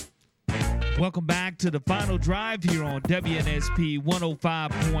Welcome back to the final drive here on WNSP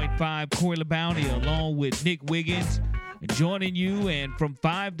 105.5. Corey LeBounty along with Nick Wiggins joining you. And from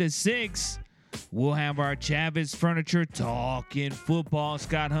 5 to 6, we'll have our Chavis Furniture talking football.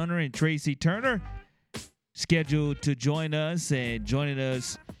 Scott Hunter and Tracy Turner scheduled to join us. And joining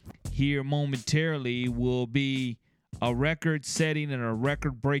us here momentarily will be a record-setting and a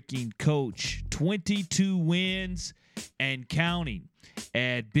record-breaking coach. 22 wins and counting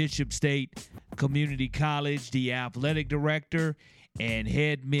at Bishop State Community College. The athletic director and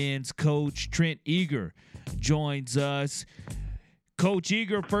head men's coach Trent Eager joins us. Coach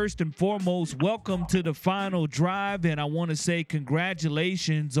Eager, first and foremost, welcome to the final drive, and I want to say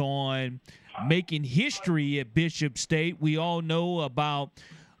congratulations on making history at Bishop State. We all know about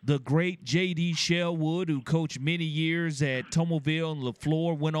the great J.D. Sherwood, who coached many years at Tomoville and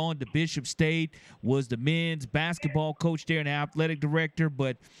LaFleur, went on to Bishop State, was the men's basketball coach there and athletic director,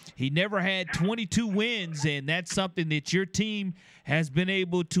 but he never had 22 wins, and that's something that your team has been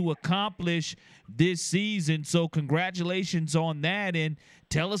able to accomplish this season. So congratulations on that, and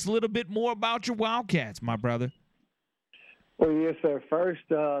tell us a little bit more about your Wildcats, my brother. Well, yes, sir. First,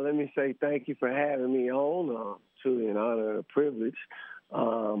 let me say thank you for having me on. Truly an honor and a privilege.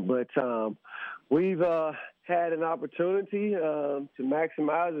 But we've had an opportunity to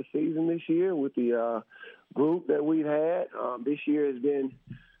maximize the season this year with the group that we've had. This year has been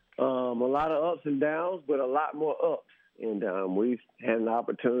a lot of ups and downs, but a lot more ups. And we've had an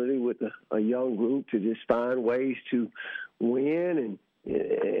opportunity with a young group to just find ways to win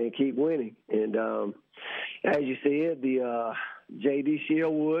and keep winning. And as you said, the J.D.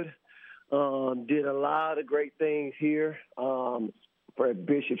 Sherwood did a lot of great things here for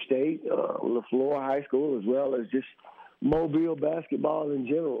Bishop State, LaFleur High School, as well as just Mobile basketball in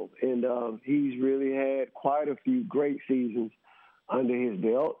general. And he's really had quite a few great seasons under his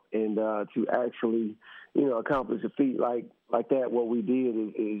belt. And to actually, accomplish a feat like that, what we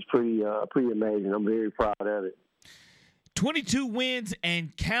did is pretty amazing. I'm very proud of it. 22 wins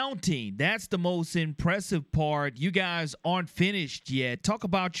and counting. That's the most impressive part. You guys aren't finished yet. Talk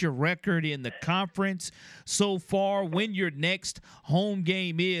about your record in the conference so far, when your next home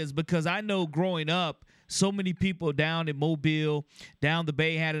game is, because I know growing up, so many people down in Mobile, down the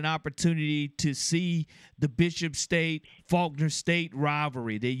Bay, had an opportunity to see the Bishop State, Faulkner State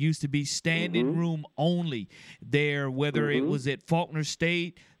rivalry. They used to be standing room only there, whether it was at Faulkner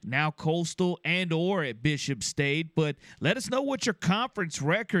State, now Coastal, and or at Bishop State. But let us know what your conference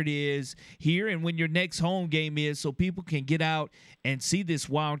record is here and when your next home game is, so people can get out and see this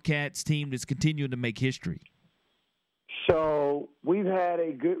Wildcats team that's continuing to make history. So we've had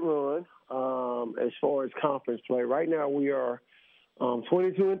a good run as far as conference play. Right now we are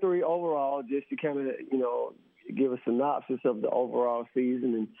 22-3 overall, just to kind of, give a synopsis of the overall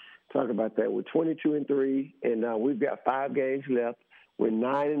season and talk about that. We're 22-3, and we've got 5 games left. We're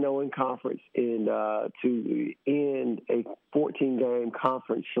 9-0 in conference, and to end a 14-game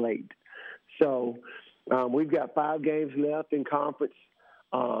conference slate. So we've got 5 games left in conference,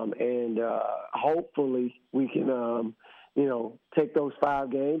 and hopefully we can, take those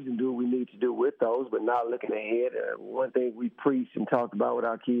 5 games and do what we need to do with those, but not looking ahead. One thing we preached and talked about with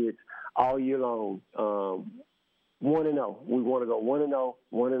our kids all year long, 1-0. We want to go 1-0,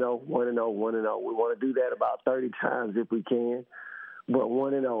 1-0, 1-0, 1-0. We want to do that about 30 times if we can. But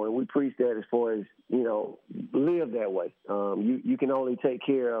 1-0, and we preach that as far as, live that way. You can only take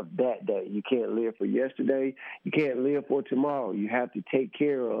care of that day. You can't live for yesterday. You can't live for tomorrow. You have to take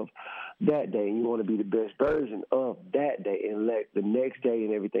care of that day, and you want to be the best version of that day and let the next day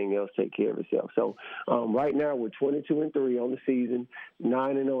and everything else take care of itself. So right now we're 22-3 on the season,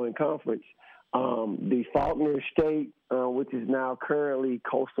 9-0 in conference. The Faulkner State, which is now currently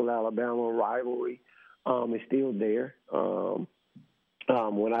Coastal Alabama rivalry, is still there.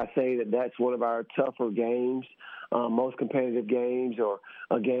 When I say that that's one of our tougher games, most competitive games, or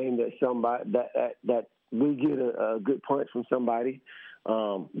a game that somebody that we get a good punch from somebody,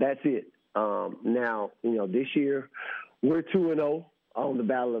 that's it. Now, this year we're 2-0 on the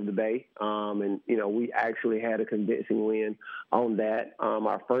Battle of the Bay, and we actually had a convincing win on that,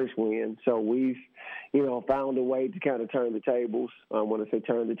 our first win. So we've found a way to kind of turn the tables. When I say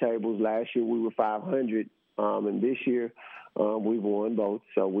turn the tables, last year we were 500, and this year we've won both.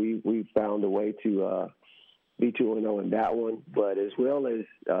 So we found a way to be 2-0 in that one. But as well as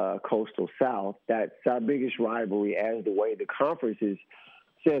Coastal South, that's our biggest rivalry as the way the conference is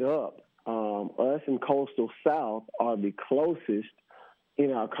set up. Us and Coastal South are the closest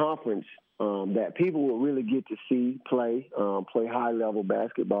in our conference that people will really get to see play high-level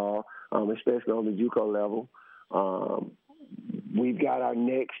basketball, especially on the JUCO level. we've got our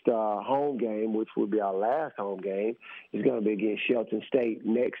next home game, which will be our last home game. It's going to be against Shelton State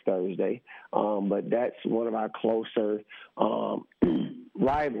next Thursday. But that's one of our closer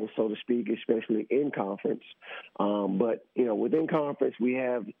rivals, so to speak, especially in conference. But, within conference, we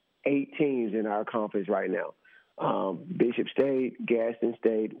have 8 teams in our conference right now. Bishop State, Gaston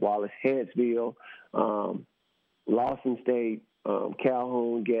State, Wallace-Huntsville, Lawson State,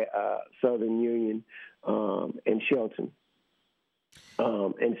 Calhoun, Southern Union, and Shelton.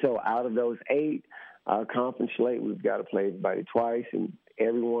 And so out of those 8, our conference slate, we've got to play everybody twice, and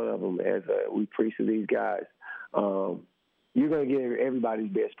every one of them, as we preach to these guys, you're going to get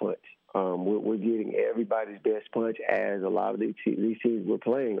everybody's best punch. We're getting everybody's best punch, as a lot of these teams we're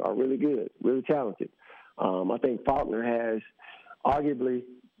playing are really good, really talented. I think Faulkner has arguably,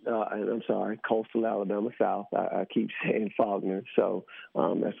 and I'm sorry, Coastal Alabama South. I keep saying Faulkner, so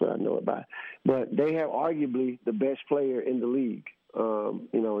that's what I know it by. But they have arguably the best player in the league,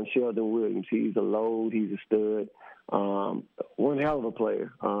 in Sheldon Williams. He's a load. He's a stud. One hell of a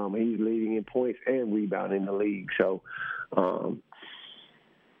player. He's leading in points and rebounding in the league. So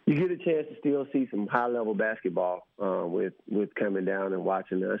you get a chance to still see some high-level basketball with coming down and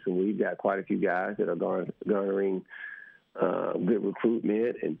watching us. And we've got quite a few guys that are garnering good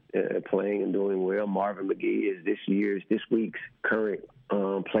recruitment and playing and doing well. Marvin McGee is this week's current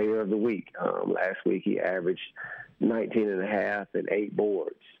player of the week. Last week he averaged 19 and a half and 8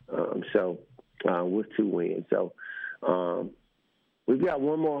 boards. With 2 wins. So we've got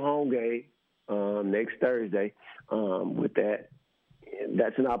one more home game next Thursday. With that,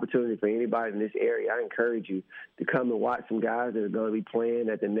 that's an opportunity for anybody in this area. I encourage you to come and watch some guys that are going to be playing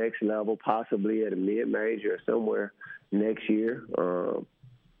at the next level, possibly at a mid-major or somewhere next year.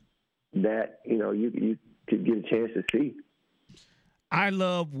 That you could get a chance to see. I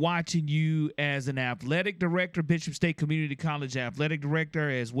love watching you as an athletic director, Bishop State Community College athletic director,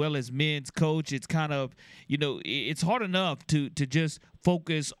 as well as men's coach. It's kind of, it's hard enough to just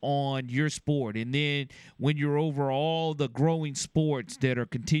focus on your sport. And then when you're over all the growing sports that are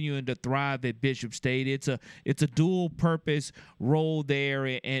continuing to thrive at Bishop State, it's a dual purpose role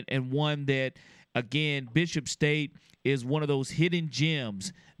there, and one that, again, Bishop State is one of those hidden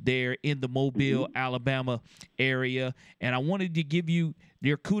gems there in the Mobile, Alabama area. And I wanted to give you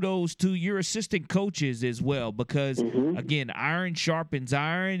your kudos to your assistant coaches as well, because, again, iron sharpens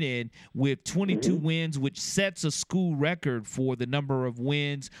iron, and with 22 wins, which sets a school record for the number of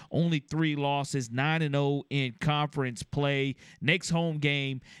wins, only 3 losses, 9-0 in conference play. Next home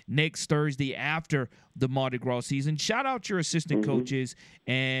game next Thursday after the Mardi Gras season. Shout out your assistant coaches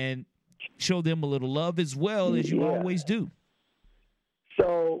and show them a little love as well, as you always do.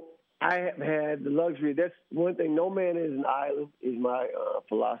 So I have had the luxury. That's one thing. No man is an island is my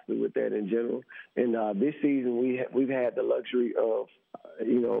philosophy with that in general. And this season we've had the luxury of,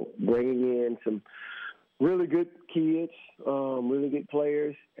 bringing in some really good kids, really good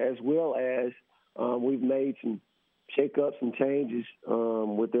players, as well as we've made some shake-ups and changes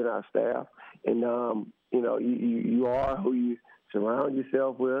within our staff. And, you are who you surround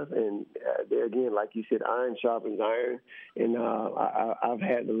yourself with, and there again, like you said, iron sharpens iron. And I've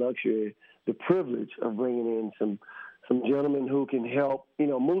had the luxury, the privilege of bringing in some gentlemen who can help,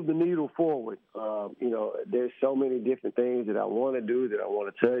 move the needle forward. There's so many different things that I want to do, that I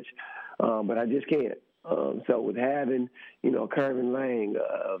want to touch, but I just can't. So with having, Kervin Lang,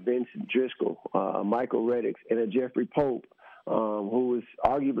 Vincent Driscoll, Michael Reddix, and a Jeffrey Pope, who is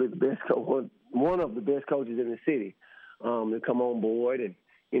arguably the best one of the best coaches in the city, to come on board and,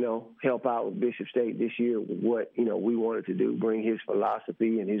 help out with Bishop State this year with what, we wanted to do, bring his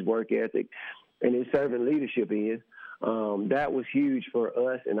philosophy and his work ethic and his servant leadership in. That was huge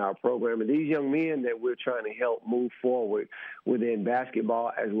for us in our program. And these young men that we're trying to help move forward within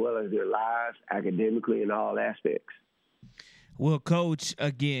basketball, as well as their lives, academically, in all aspects. Well, Coach,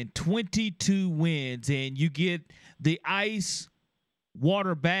 again, 22 wins, and you get the ice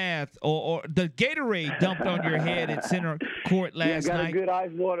water bath or the Gatorade dumped on your head at center court last night. Yeah, got a good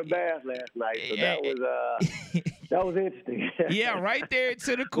ice water bath last night, so that was interesting. Yeah, right there at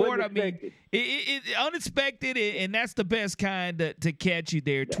center court. I mean, it unexpected, and that's the best kind to catch you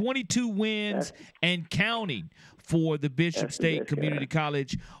there. 22 wins and counting for the Bishop State Community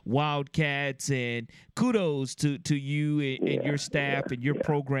College Wildcats, and kudos to you and your staff and your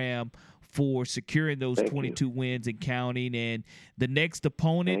program for securing those 22 wins and counting. And the next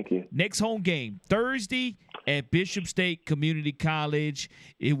opponent, next home game, Thursday at Bishop State Community College.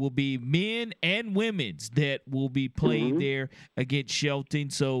 It will be men and women's that will be played there against Shelton.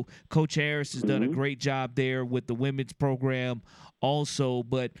 So Coach Harris has done a great job there with the women's program also.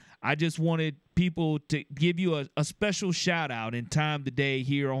 But I just wanted people to give you a special shout out in time today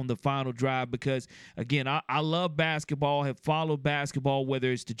here on the Final Drive because, again, I love basketball, have followed basketball,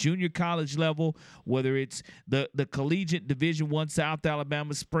 whether it's the junior college level, whether it's the collegiate Division I, South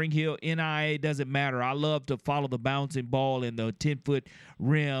Alabama, Spring Hill, NIA, doesn't matter. I love to follow the bouncing ball and the 10-foot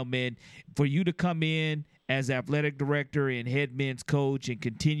rim. And for you to come in as athletic director and head men's coach and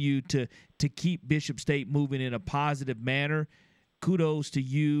continue to keep Bishop State moving in a positive manner, kudos to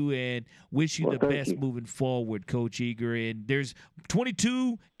you and wish you the best moving forward, Coach Eager. And there's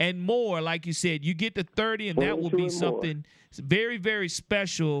 22 and more, like you said. You get to 30, and that will be something very, very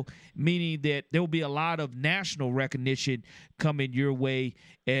special, meaning that there will be a lot of national recognition coming your way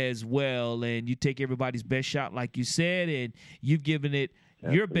as well. And you take everybody's best shot, like you said, and you've given it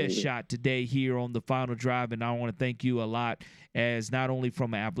your best shot today here on the Final Drive, and I want to thank you a lot as not only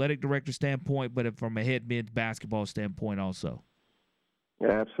from an athletic director standpoint, but from a head men's basketball standpoint also.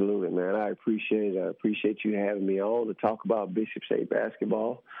 Absolutely, man. I appreciate it. I appreciate you having me on to talk about Bishop State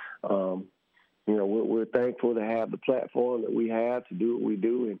basketball. We're thankful to have the platform that we have to do what we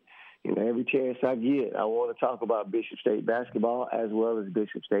do, and every chance I get, I want to talk about Bishop State basketball as well as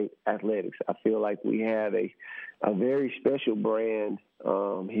Bishop State athletics. I feel like we have a very special brand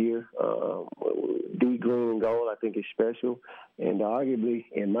here. D green and gold, I think, is special, and arguably,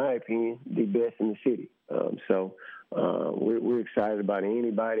 in my opinion, the best in the city. We're excited about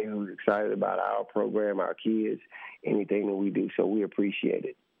anybody who's excited about our program, our kids, anything that we do. So we appreciate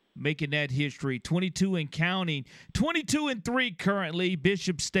it. Making that history, 22 and counting, 22-3 currently.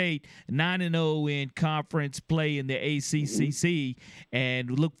 Bishop State 9-0 in conference play in the ACCC, and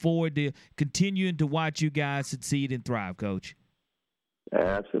look forward to continuing to watch you guys succeed and thrive, Coach.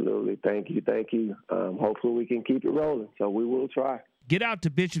 Absolutely, thank you. Hopefully we can keep it rolling. So we will try. Get out to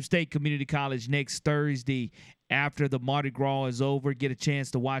Bishop State Community College next Thursday after the Mardi Gras is over. Get a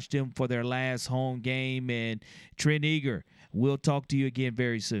chance to watch them for their last home game. And Trent Eager, we'll talk to you again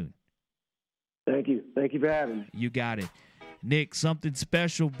very soon. Thank you. Thank you for having me. You got it. Nick, something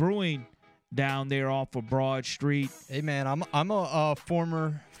special brewing down there off of Broad Street. Hey, man, I'm a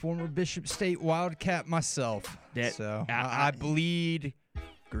former Bishop State Wildcat myself. So I bleed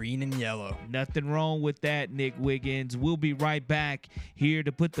green and yellow. Nothing wrong with that, Nick Wiggins. We'll be right back here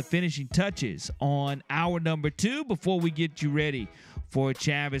to put the finishing touches on hour number 2 before we get you ready for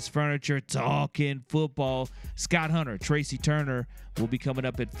Chavis Furniture Talking Football. Scott Hunter, Tracy Turner will be coming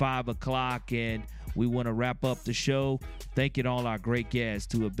up at 5 o'clock, and we want to wrap up the show thanking all our great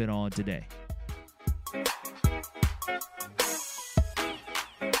guests who have been on today.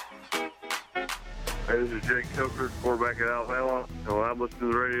 Hey, this is Jake Coker, quarterback at Alabama. And when I'm listening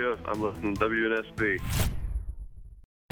to the radio, I'm listening to WNSP.